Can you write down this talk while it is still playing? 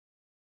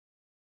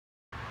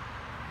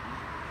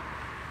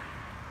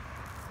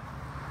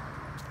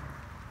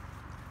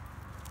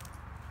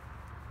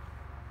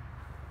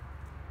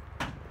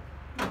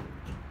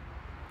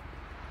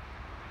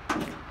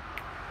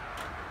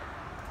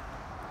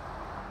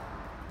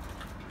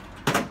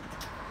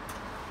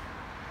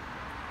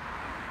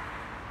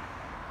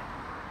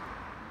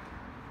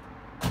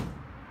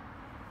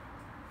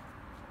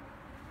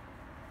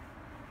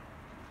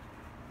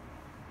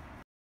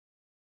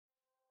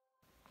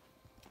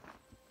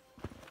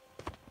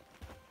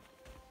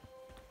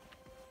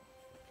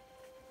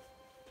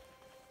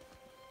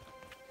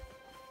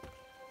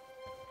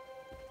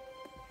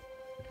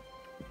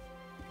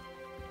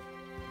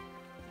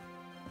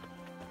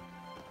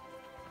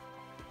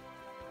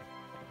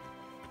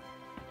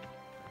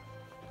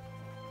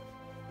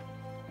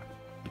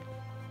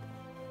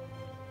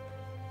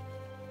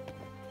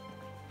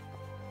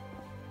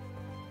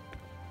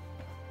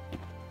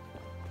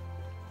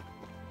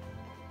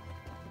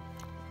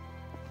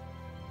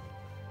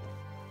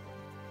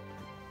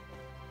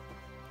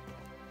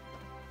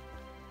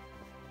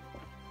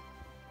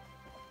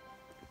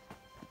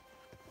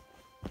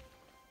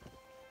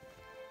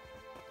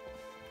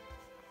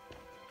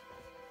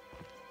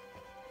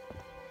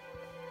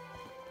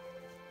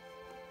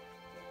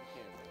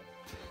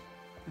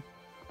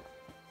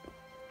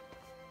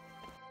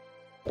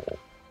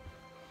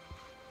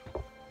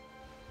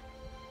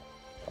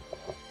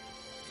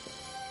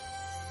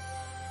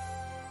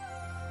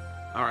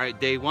All right,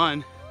 day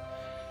one,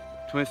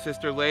 Twin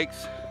Sister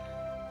Lakes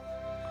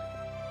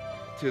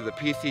to the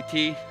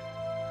PCT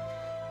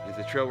is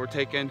the trail we're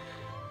taking.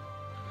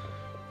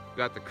 We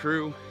got the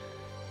crew,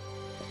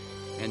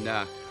 and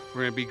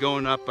we're gonna be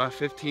going up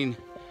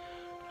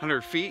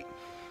 1,500 feet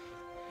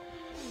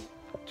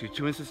to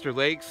Twin Sister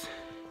Lakes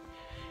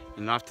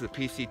and off to the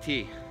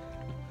PCT.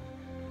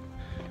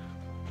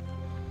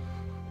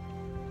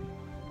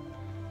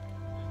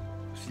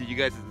 See you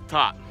guys at the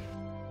top.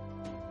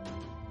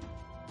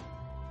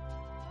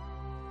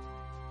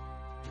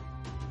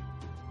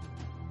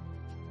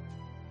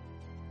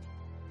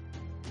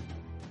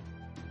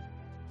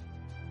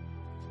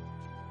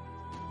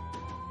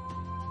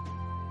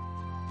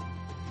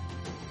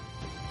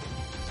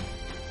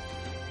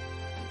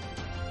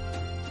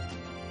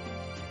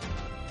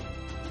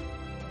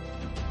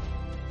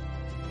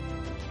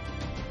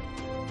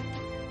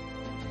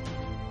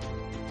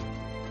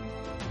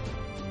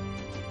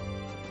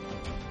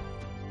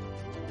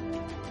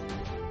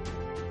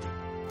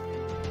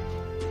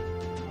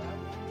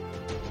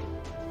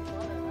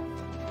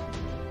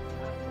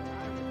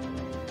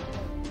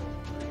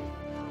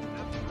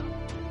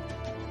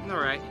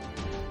 Alright,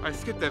 I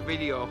skipped that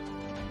video.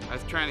 I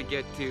was trying to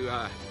get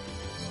to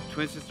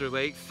Twin Sister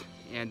Lakes,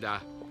 and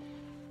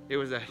it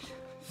was a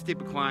steep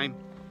climb.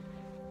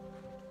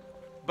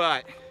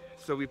 But,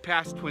 so we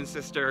passed Twin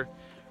Sister,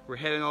 we're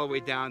heading all the way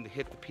down to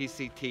hit the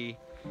PCT,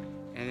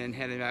 and then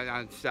heading out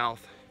on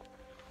south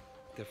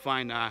to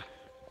find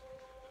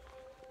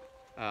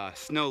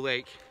Snow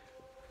Lake.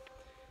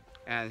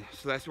 And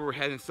so that's where we're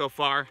heading so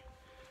far.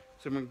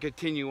 So I'm going to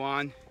continue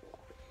on.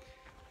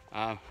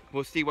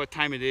 We'll see what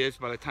time it is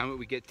by the time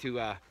we get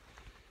to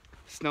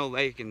Snow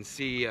Lake, and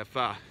see if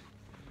the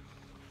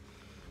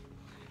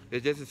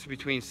distance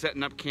between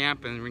setting up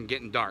camp and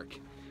getting dark.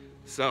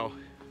 So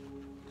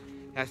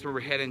that's where we're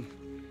heading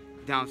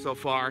down so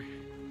far.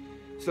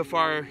 So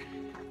far,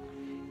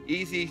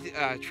 easy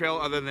trail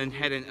other than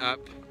heading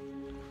up,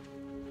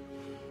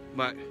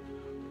 but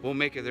we'll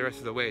make it the rest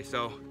of the way.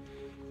 So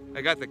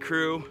I got the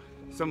crew.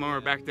 Some of them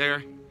are back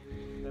there.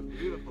 That's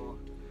beautiful.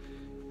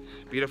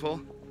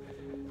 Beautiful.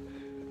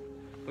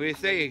 What do you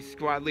say,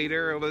 squad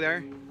leader over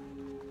there?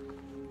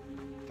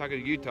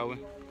 Talking to you,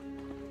 Toby.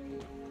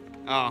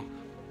 Oh.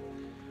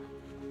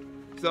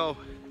 So,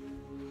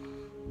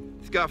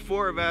 it's got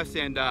 4 of us,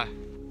 and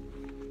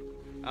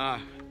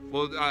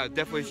we'll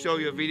definitely show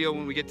you a video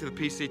when we get to the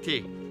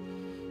PCT.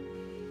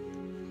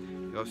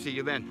 I'll see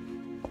you then.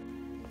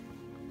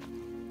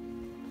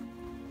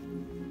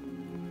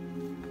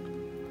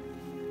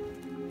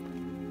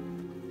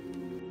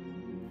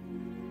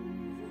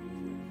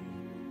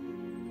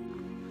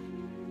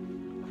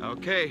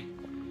 Okay,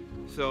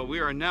 so we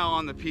are now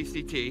on the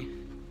PCT,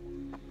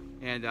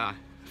 and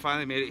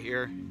finally made it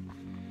here,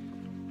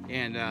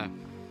 and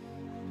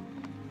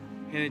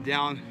headed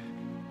down.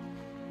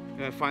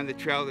 Gonna find the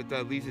trail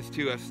that leads us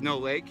to Snow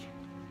Lake,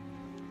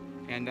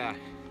 and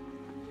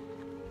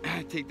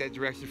take that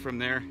direction from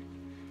there.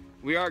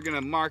 We are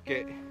gonna mark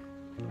it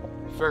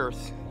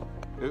first.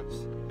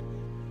 Oops.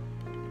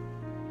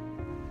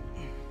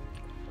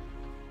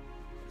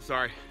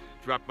 Sorry,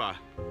 drop a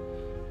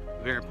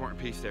very important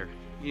piece there.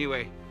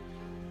 Anyway,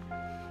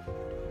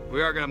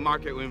 we are going to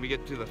mark it when we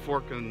get to the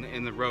fork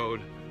in the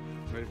road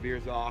where it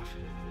veers off,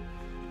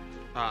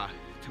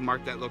 to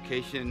mark that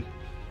location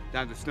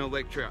down to Snow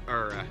Lake Trail,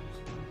 or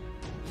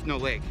Snow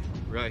Lake,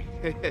 really.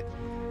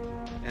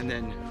 And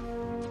then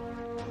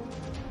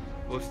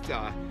we'll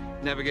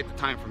navigate the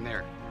time from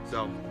there.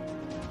 So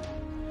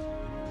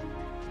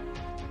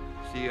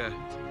see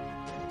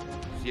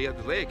you at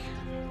the lake.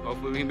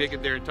 Hopefully we can make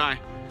it there in time.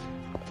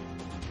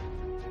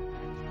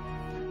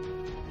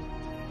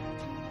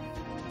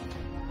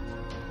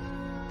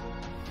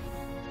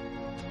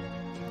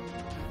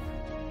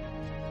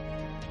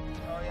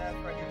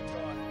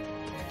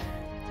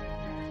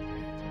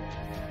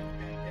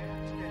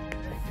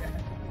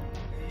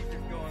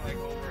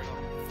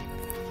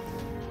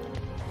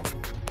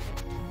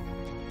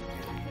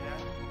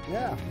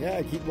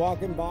 Yeah, keep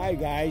walking by,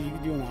 guys. You're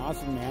doing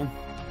awesome, man.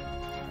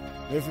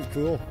 This is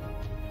cool.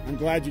 I'm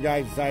glad you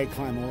guys decided to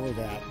climb over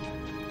that.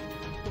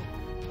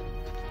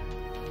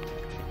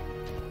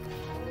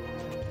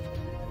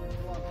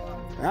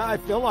 Yeah, I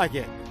feel like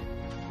it.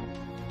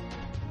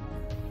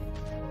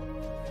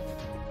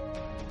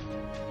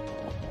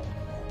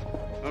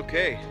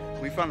 Okay,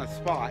 we found a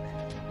spot.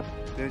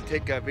 Didn't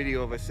take a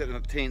video of us setting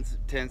up tents,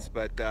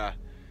 but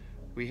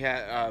we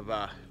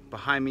have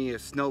behind me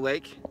is Snow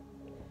Lake,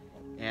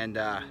 and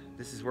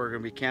this is where we're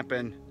gonna be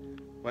camping.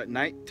 What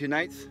night? 2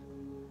 nights?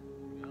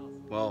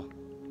 Well,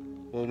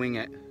 we'll wing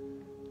it.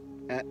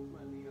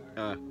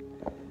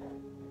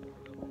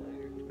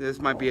 This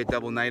might be a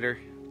double nighter,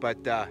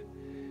 but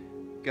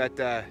got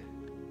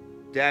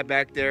Dad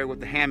back there with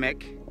the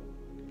hammock.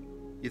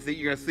 You think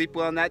you're gonna sleep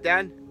well on that,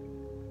 Dad?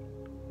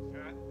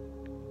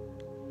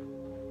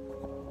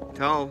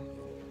 Tell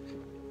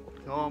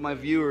all my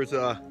viewers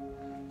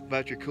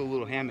about your cool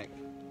little hammock.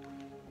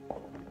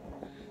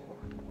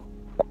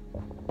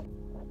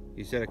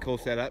 You said a cool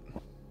setup?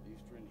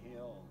 Eastern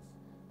Hill.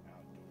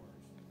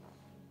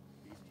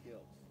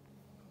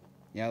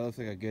 Yeah, it looks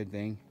like a good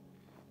thing.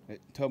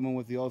 Tobin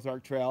with the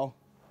Ozark Trail.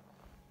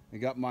 I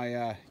got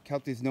my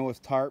Kelty's Noah's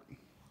tarp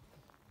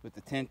with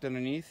the tent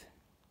underneath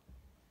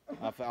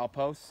off the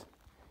outpost.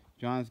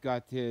 John's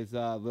got his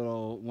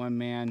little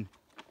one-man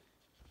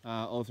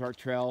Ozark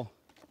Trail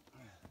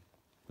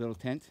little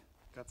tent.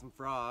 Got some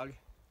frog.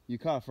 You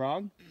caught a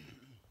frog?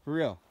 For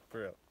real?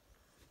 For real.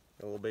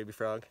 A little baby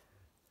frog.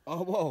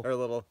 Oh, whoa. Or a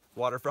little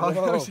water frog.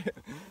 Whoa.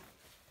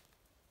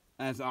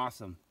 That's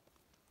awesome.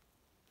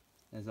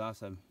 That's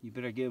awesome. You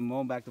better give him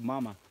one back to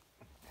mama.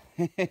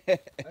 I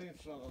can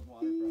smell those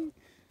water frogs.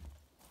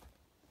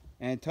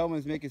 And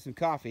Tobin's making some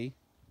coffee,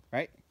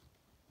 right?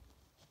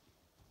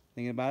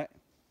 Thinking about it?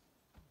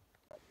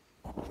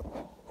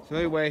 So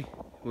anyway,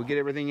 we'll get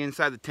everything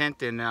inside the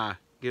tent and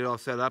get it all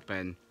set up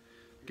and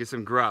get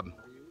some grub.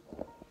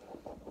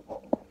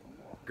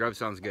 Grub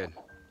sounds good. Just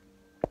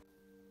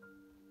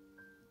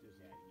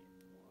had to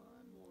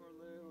get one more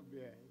little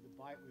bit. The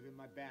bite was in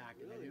my back,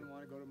 and I didn't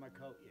want to go to my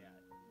coat yet.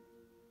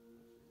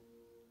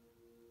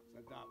 So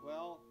I thought,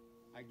 well,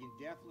 I can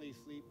definitely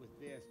sleep with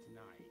this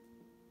tonight.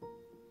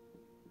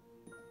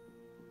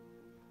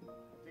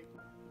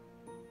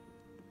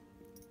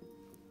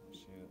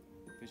 Shoot,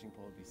 fishing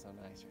pole would be so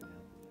nice right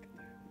now. Look at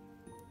there.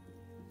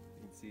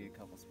 You can see a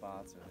couple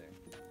spots right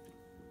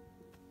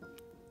there.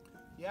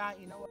 Yeah,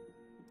 you know what?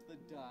 The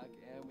duck,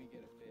 and we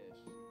get a fish.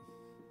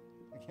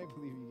 I can't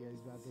believe you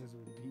guys got this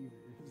with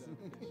beavers.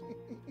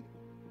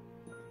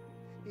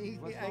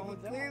 What's I wrong can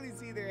with that? clearly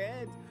see their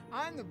heads.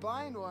 I'm the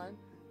blind one.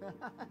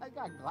 I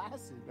got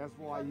glasses. That's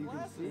why you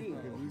can see,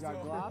 because you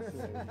got glasses.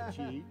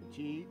 Cheat.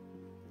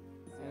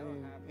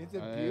 And it's a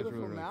That's beautiful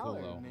really, really cool,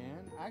 mallard, though.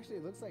 man. Actually,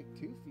 it looks like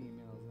 2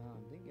 females now.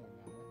 I'm thinking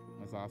about it.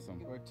 That's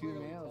awesome. Or 2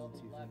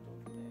 males and 2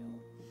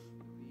 females.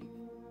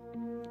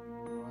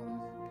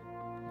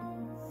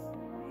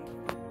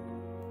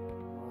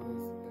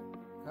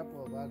 A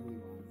couple of ugly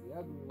ones. The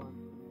ugly ones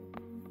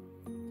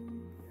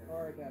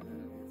are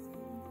definitely.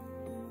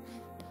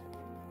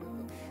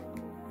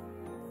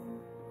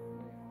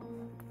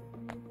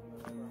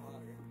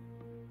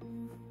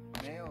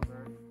 Males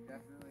are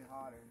definitely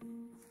hotter.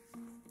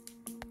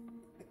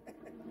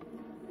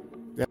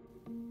 The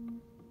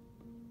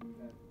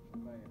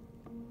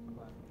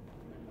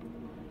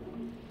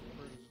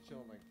bird is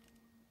chilling like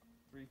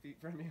 3 feet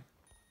from you.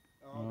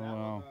 Oh, that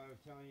was what I was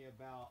telling you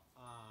about.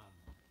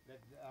 That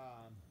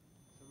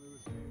somebody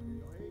was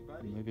saying, hey,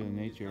 buddy. Look at the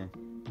nature.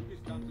 He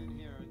just comes in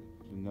here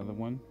and Another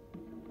one.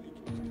 they can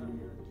just come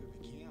here to the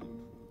camp.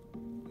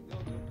 And they'll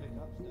go pick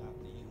up stuff.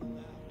 They eat them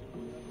out, do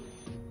whatever.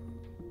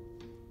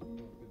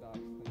 The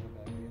dog's coming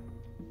back here.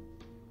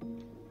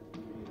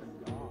 It's a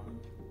dog.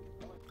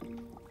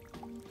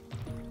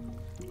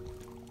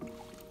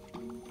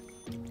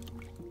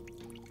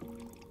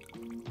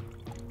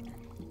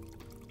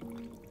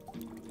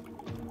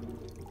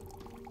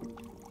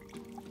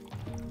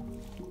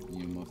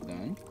 You almost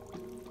done?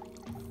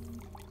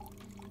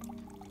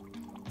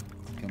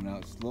 It's coming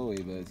out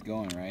slowly, but it's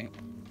going, right?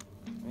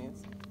 I mean,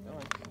 it's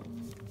going.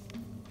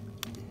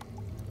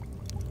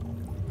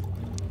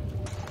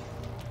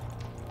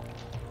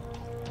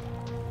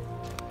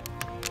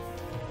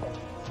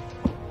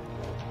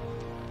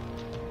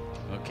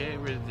 Okay,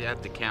 we're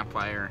at the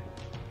campfire,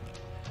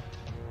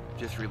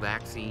 just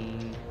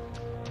relaxing,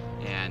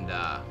 and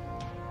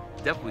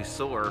definitely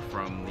sore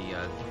from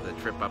the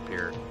trip up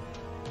here.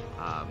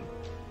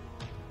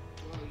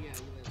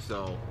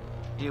 So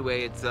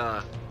anyway, it's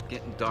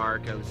getting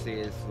dark. I would say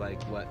it's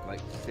like what, like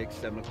 6,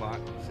 7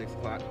 o'clock, 6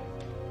 o'clock.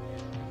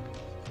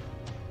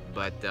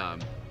 But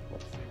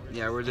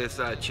yeah, we're just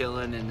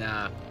chilling and.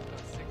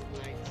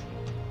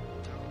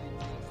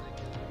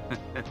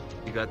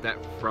 You got that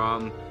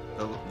from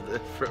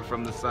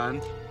the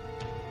sun?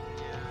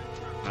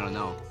 I don't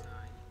know.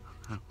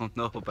 I don't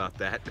know about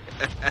that.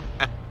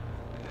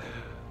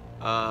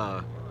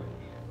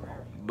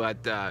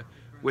 But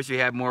wish we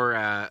had more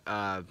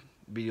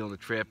video on the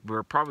trip.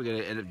 We're probably going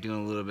to end up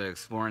doing a little bit of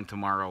exploring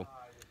tomorrow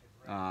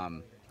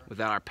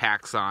without our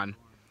packs on.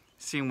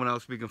 Seeing what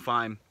else we can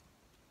find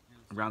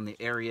around the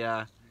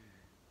area.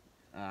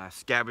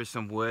 Scavenge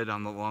some wood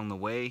along the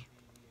way.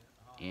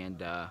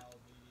 And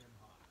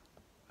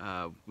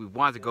we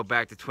wanted to go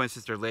back to Twin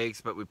Sister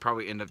Lakes, but we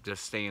probably end up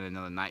just staying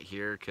another night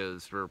here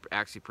because we're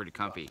actually pretty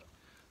comfy.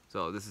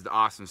 So this is the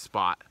awesome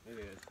spot. It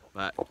is.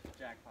 But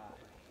Jackpot.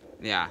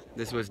 yeah,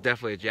 this was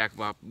definitely a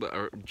jackpot.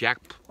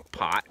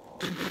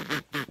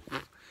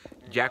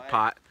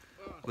 Jackpot.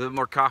 A little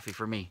more coffee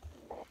for me.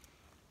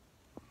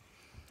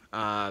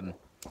 Yeah,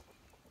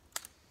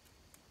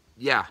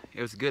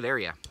 it was a good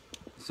area.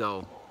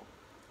 So,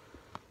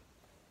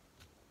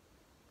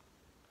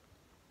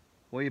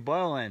 what are you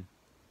boiling?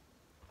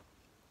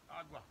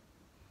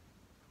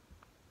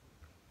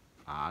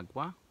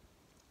 Agua.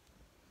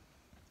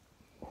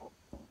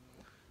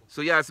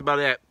 So yeah, that's about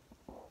it.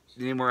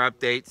 Any more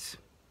updates,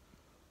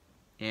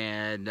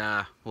 and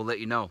we'll let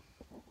you know.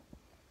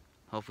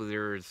 Hopefully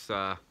there's,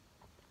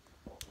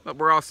 but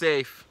we're all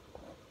safe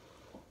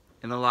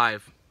and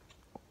alive.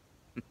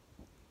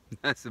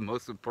 That's the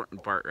most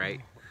important part,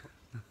 right?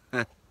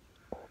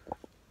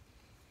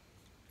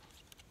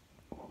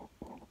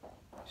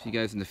 See you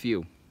guys in a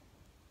few.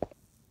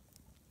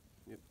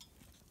 Yep.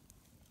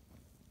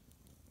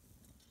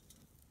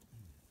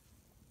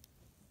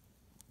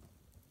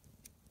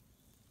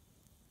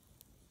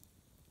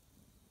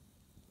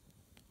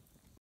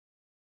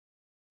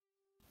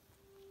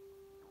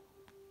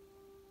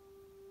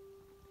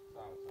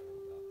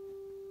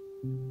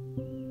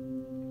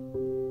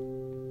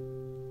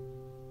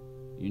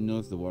 You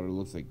notice the water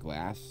looks like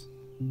glass?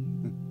 Please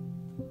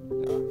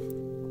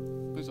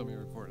tell me you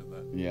recorded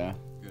that. Yeah.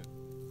 Good.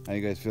 How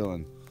you guys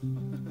feeling?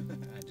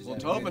 Well,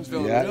 Tobin's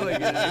feeling Yeah. really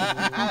good.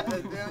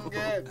 Feeling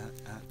good.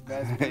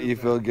 Best group, You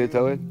feel good,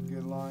 Tobin?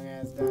 Good long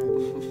ass time.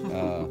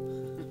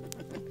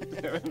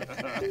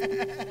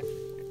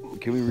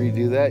 Can we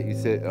redo that? You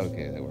said,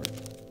 okay, that worked.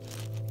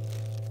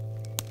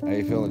 How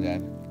you feeling,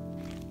 Dad?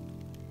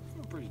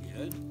 Feel pretty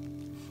good.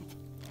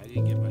 I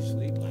didn't get much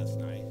sleep last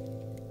night.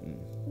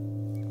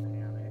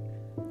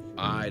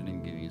 I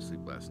didn't get any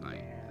sleep last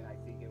night. And I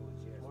think it was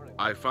just.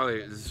 I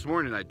finally, this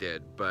morning I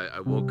did, but I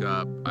woke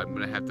up, I'm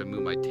gonna have to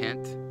move my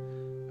tent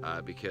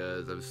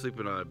because I was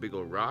sleeping on a big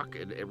old rock,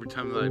 and every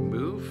time that I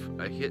move,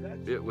 I hit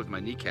it with my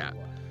kneecap.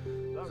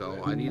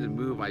 So I need to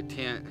move my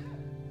tent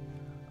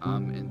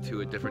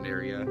into a different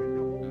area.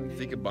 I'm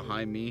thinking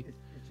behind me,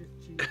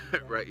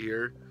 right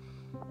here,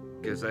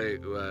 because I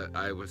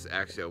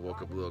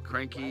woke up a little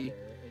cranky,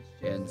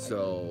 and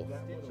so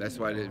that's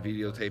why I didn't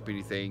videotape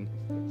anything,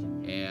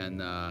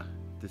 and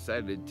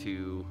decided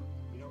to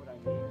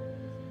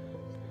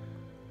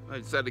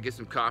get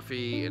some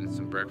coffee and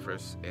some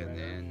breakfast, and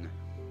then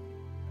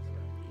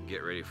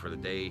get ready for the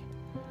day,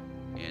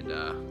 and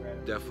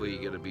definitely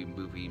gonna be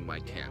moving my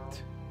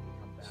tent.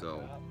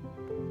 So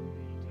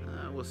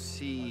we'll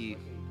see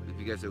if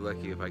you guys are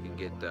lucky if I can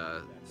get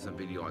some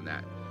video on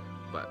that.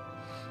 But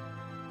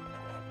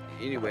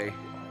anyway,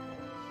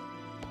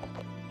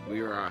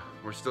 we're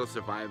still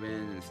surviving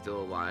and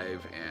still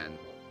alive, and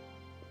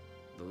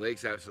the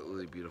lake's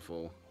absolutely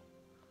beautiful,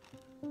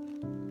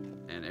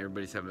 and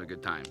everybody's having a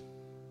good time.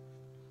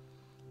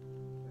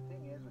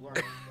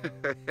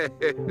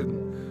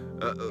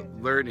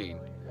 Learning.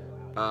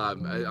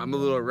 I'm a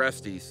little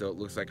rusty, so it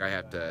looks like I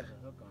have to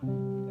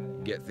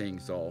get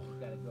things all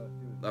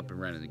up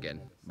and running again.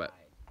 But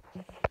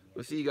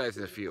we'll see you guys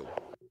in a few.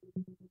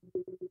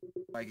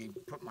 I can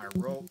put my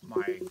rope,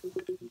 my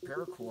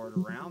paracord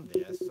around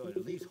this so it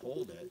at least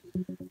hold it.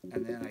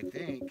 And then I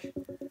think,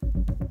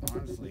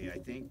 honestly, I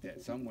think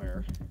that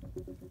somewhere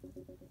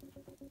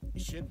you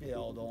should be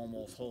able to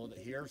almost hold it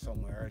here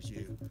somewhere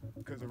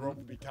because the rope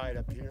would be tied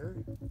up here.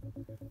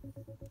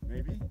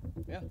 Maybe?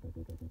 Yeah.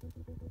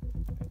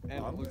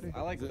 And it looks,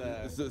 I like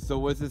the. So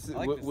what's this? I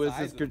like the What's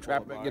size this of the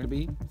contraption pull-up gonna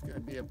be? It's going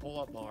to be a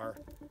pull-up bar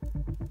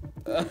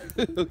so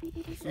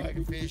I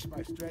can finish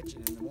my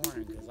stretching in the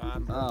morning because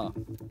I'm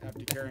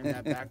after carrying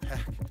that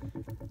backpack.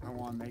 I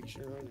want to make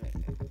sure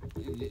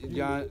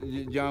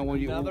that. John, what are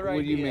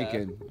you Idea.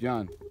 making?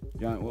 John,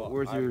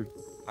 where's your?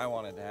 I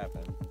want it to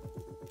happen.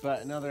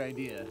 But another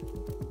idea.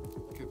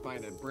 You could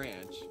find a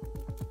branch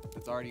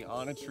that's already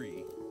on a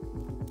tree.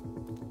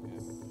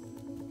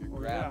 You could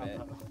grab it.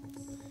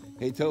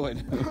 Hey,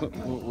 Toad,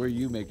 what are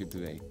you making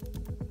today?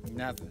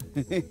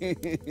 Nothing.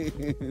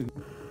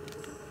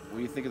 What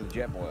do you think of the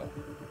jet boil?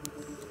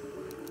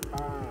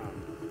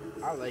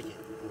 I like it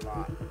a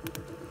lot.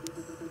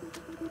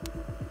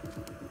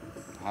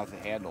 How's it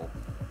handle?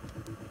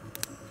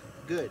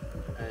 Good.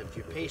 If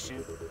you're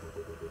patient,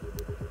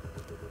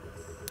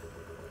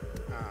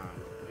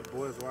 it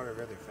boils water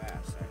rather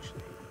fast,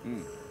 actually.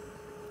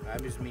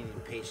 I'm just meaning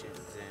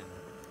patience and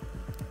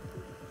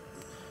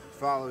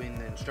following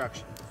the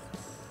instructions.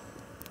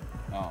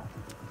 Oh.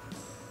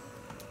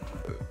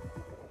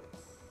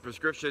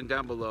 Prescription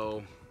down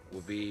below will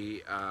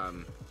be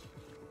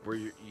where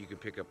you can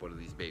pick up one of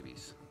these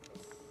babies.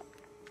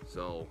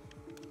 So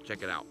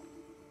check it out.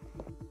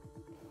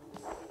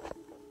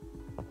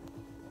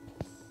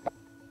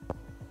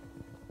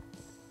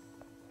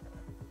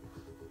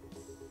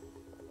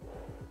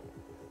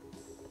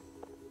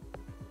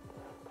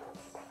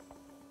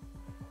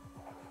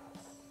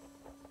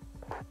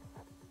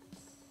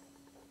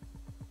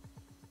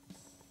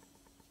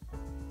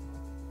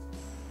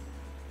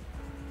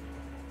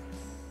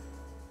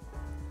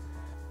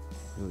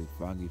 Really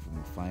foggy from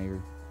the fire.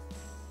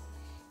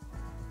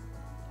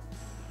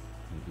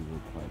 It'll be a little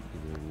quiet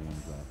because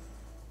everyone's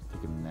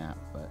taking a nap,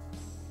 but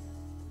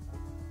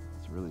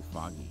it's really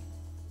foggy.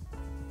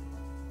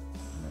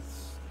 And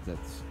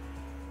that's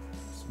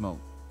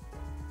smoke,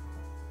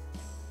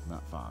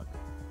 not fog.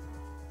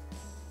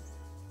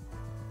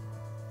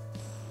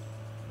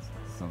 That's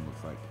what the sun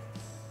looks like.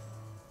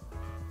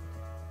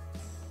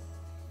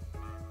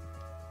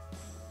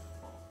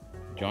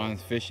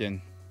 John's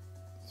fishing,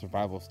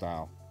 survival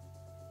style.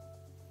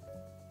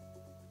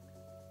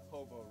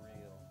 Hobo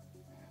reel.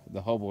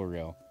 The hobo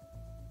reel.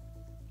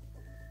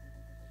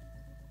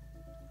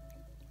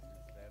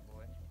 Bad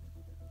boy.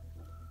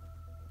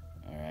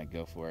 All right,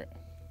 go for it.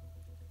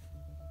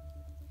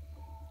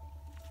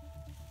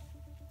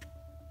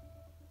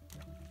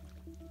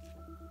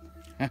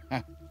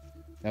 That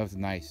was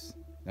nice.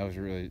 That was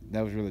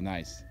really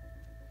nice.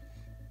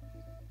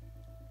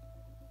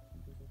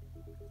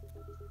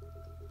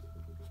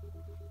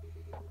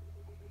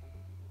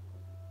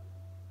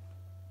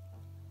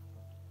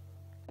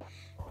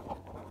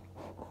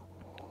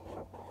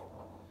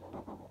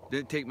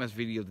 Didn't take much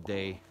video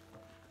today.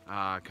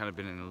 Kind of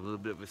been in a little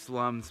bit of a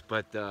slums,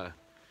 but I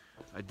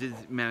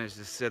did manage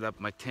to set up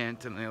my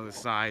tent on the other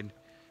side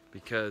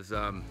because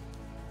of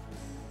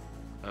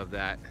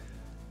that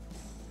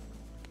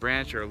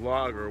branch or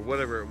log or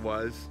whatever it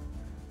was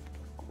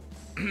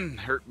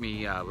hurt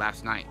me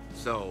last night.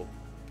 So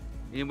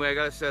anyway, I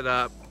got it set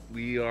up.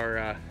 We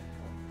are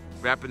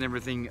wrapping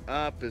everything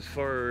up as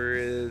far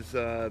as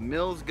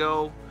meals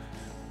go.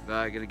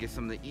 Gonna get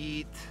something to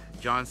eat.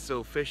 John's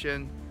still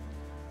fishing.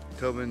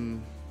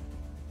 Tobin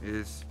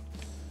is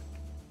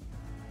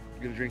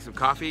gonna drink some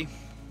coffee.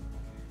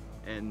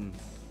 And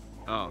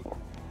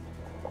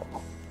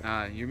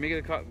you're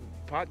making a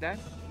pot, Dad?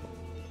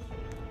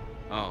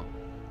 Oh.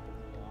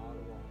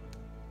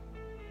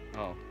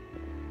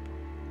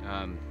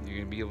 You're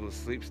gonna be able to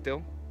sleep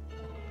still?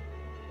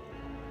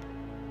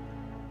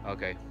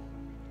 Okay.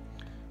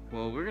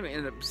 Well, we're gonna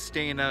end up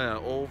staying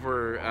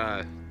we're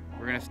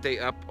gonna stay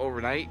up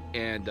overnight,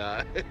 and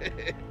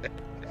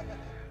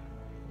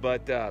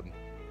but so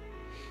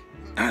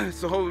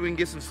hopefully we can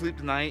get some sleep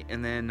tonight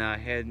and then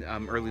head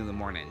early in the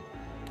morning.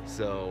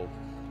 So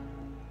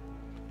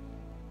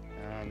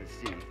let's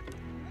see,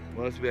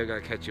 what else I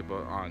gotta catch up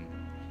on.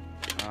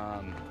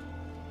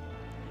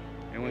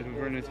 Anyways,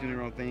 Verna's doing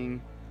her own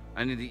thing.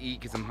 I need to eat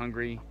because I'm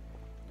hungry,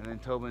 and then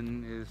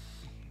Tobin is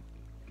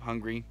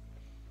hungry.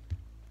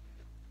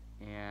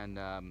 And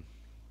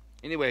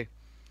anyway,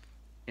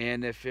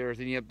 and if there's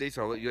any updates,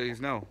 I'll let you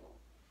guys know.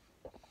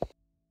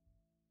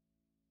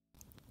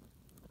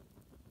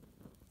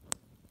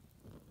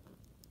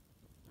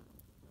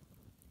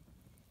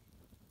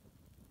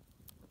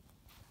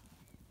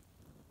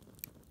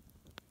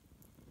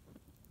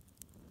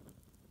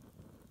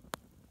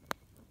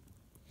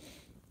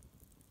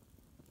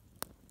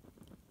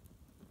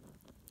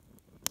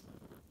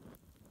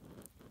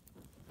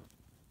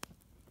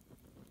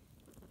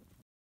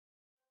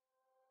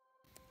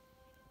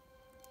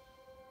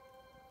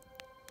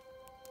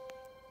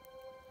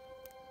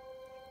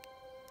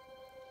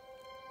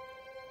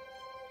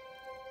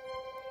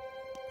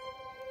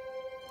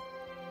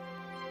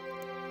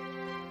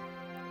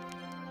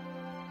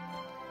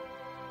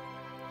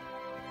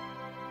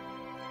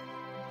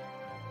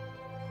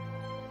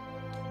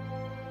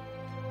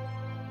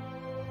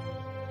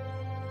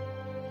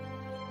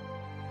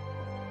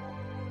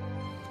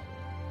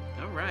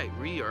 Alright,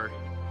 we are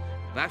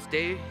last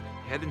day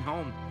heading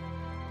home,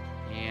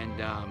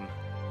 and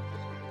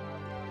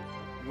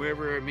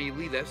wherever it may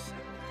lead us,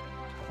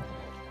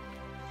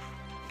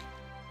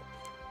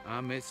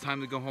 it's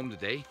time to go home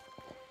today.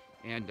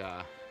 And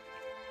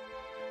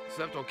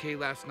slept okay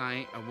last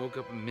night. I woke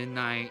up at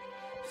midnight,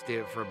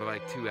 stayed up for about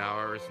like 2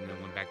 hours, and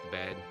then went back to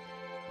bed,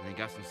 and then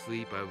got some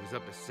sleep. I was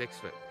up at 6,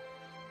 but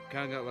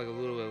kind of got like a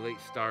little bit of late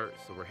start,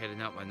 so we're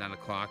heading out by 9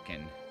 o'clock,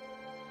 and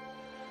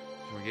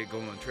we're get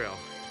going on the trail.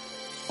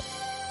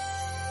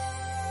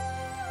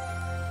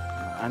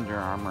 Under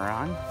Armour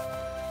on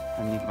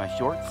underneath my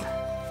shorts.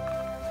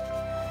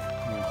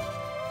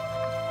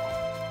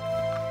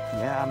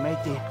 Yeah,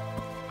 matey.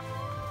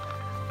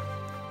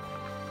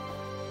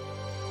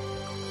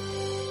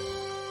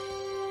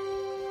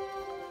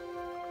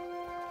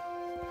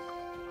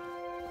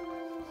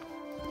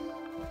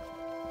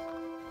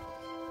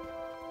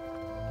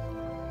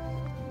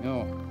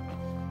 No.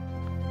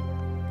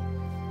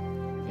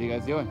 What are you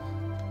guys doing?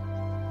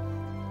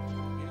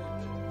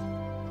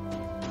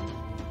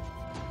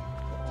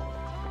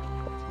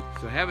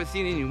 So I haven't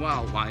seen any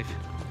wildlife,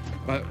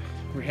 but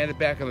we're headed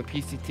back on the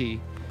PCT.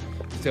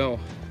 So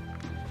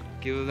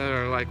give it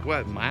another, like,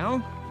 what,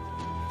 mile?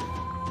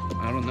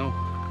 I don't know.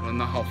 I don't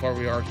know how far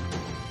we are to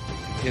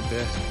hit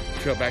the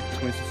trail back to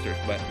Twin Sisters,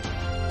 but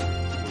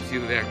we'll see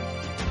you there.